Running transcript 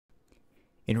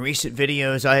In recent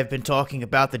videos, I have been talking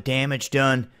about the damage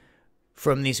done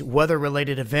from these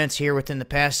weather-related events here within the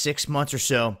past 6 months or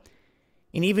so,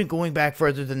 and even going back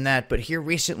further than that. But here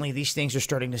recently, these things are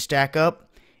starting to stack up,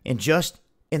 and just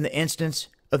in the instance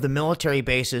of the military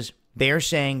bases, they are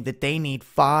saying that they need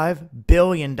 $5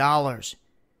 billion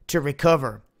to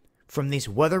recover from these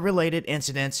weather-related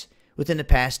incidents within the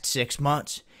past 6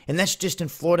 months. And that's just in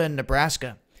Florida and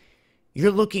Nebraska.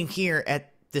 You're looking here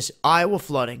at this Iowa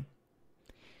flooding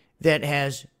that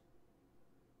has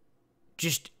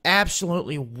just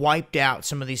absolutely wiped out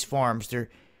some of these farms. They're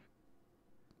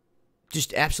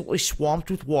just absolutely swamped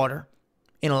with water,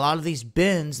 and a lot of these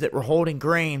bins that were holding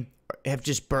grain have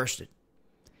just bursted.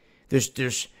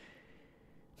 There's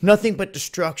nothing but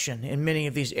destruction in many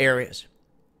of these areas.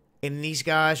 And these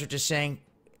guys are just saying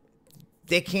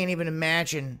they can't even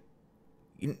imagine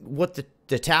what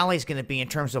the tally is going to be in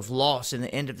terms of loss in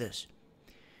the end of this.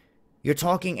 You're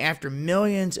talking after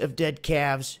millions of dead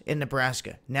calves in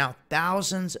Nebraska. Now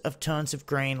thousands of tons of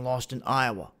grain lost in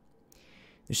Iowa.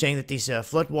 They're saying that these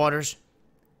floodwaters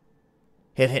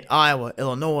have hit Iowa,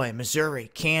 Illinois,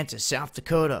 Missouri, Kansas, South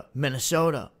Dakota,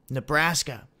 Minnesota,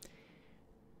 Nebraska,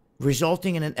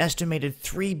 resulting in an estimated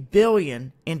 $3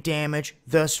 billion in damage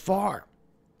thus far.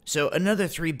 So another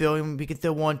 $3 billion we could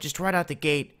throw one just right out the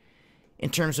gate in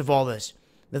terms of all this.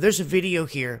 Now there's a video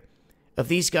here of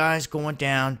these guys going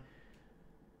down,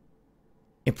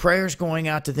 and prayers going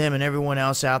out to them and everyone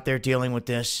else out there dealing with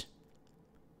this.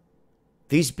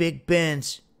 These big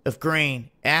bins of grain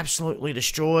absolutely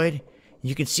destroyed.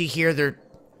 You can see here they're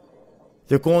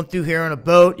going through here on a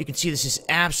boat. You can see this is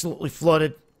absolutely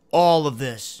flooded. All of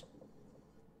this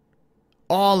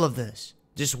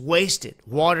just wasted.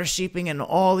 Water seeping into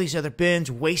all these other bins,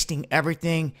 wasting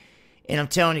everything. And I'm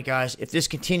telling you guys, if this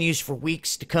continues for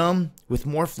weeks to come with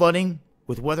more flooding,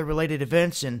 with weather-related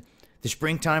events and the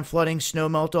springtime flooding, snow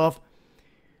melt-off,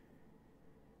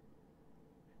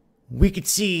 we could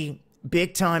see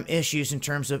big-time issues in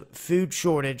terms of food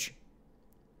shortage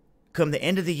come the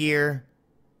end of the year.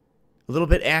 A little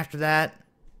bit after that,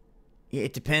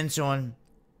 it depends on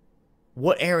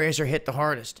what areas are hit the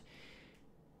hardest.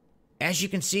 As you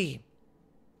can see,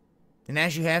 and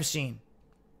as you have seen,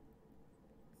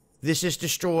 this has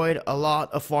destroyed a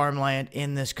lot of farmland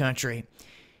in this country.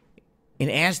 And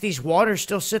as these waters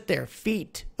still sit there,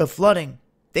 feet of flooding,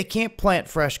 they can't plant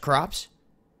fresh crops.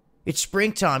 It's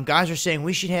springtime. Guys are saying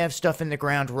we should have stuff in the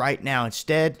ground right now.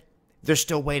 Instead, they're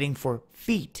still waiting for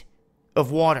feet of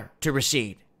water to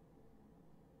recede.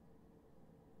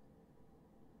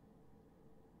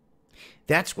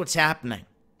 That's what's happening.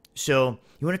 So,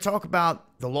 you want to talk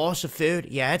about the loss of food?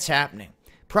 Yeah, it's happening.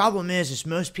 Problem is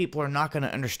most people are not going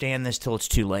to understand this till it's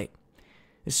too late.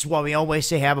 This is why we always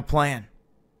say have a plan.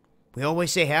 We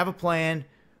always say have a plan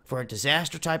for a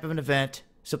disaster type of an event,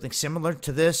 something similar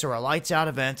to this or a lights out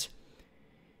event,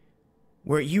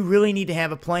 where you really need to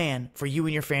have a plan for you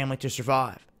and your family to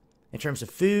survive in terms of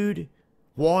food,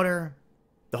 water,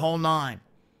 the whole nine.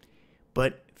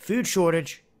 But food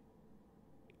shortage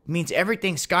means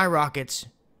everything skyrockets,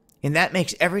 and that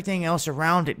makes everything else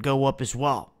around it go up as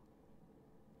well.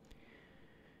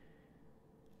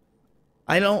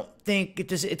 I don't think it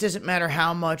doesn't matter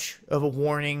how much of a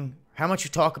warning, how much you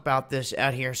talk about this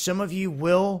out here. Some of you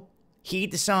will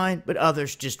heed the sign, but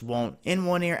others just won't. In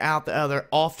one ear, out the other,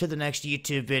 off to the next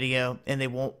YouTube video, and they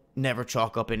won't never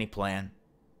chalk up any plan.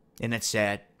 And that's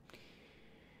sad.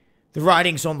 The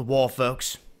writing's on the wall,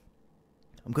 folks.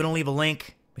 I'm going to leave a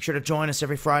link. Make sure to join us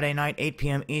every Friday night, 8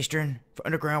 p.m. Eastern, for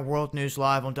Underground World News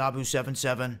Live on Dabu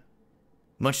 77.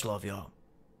 Much love, y'all.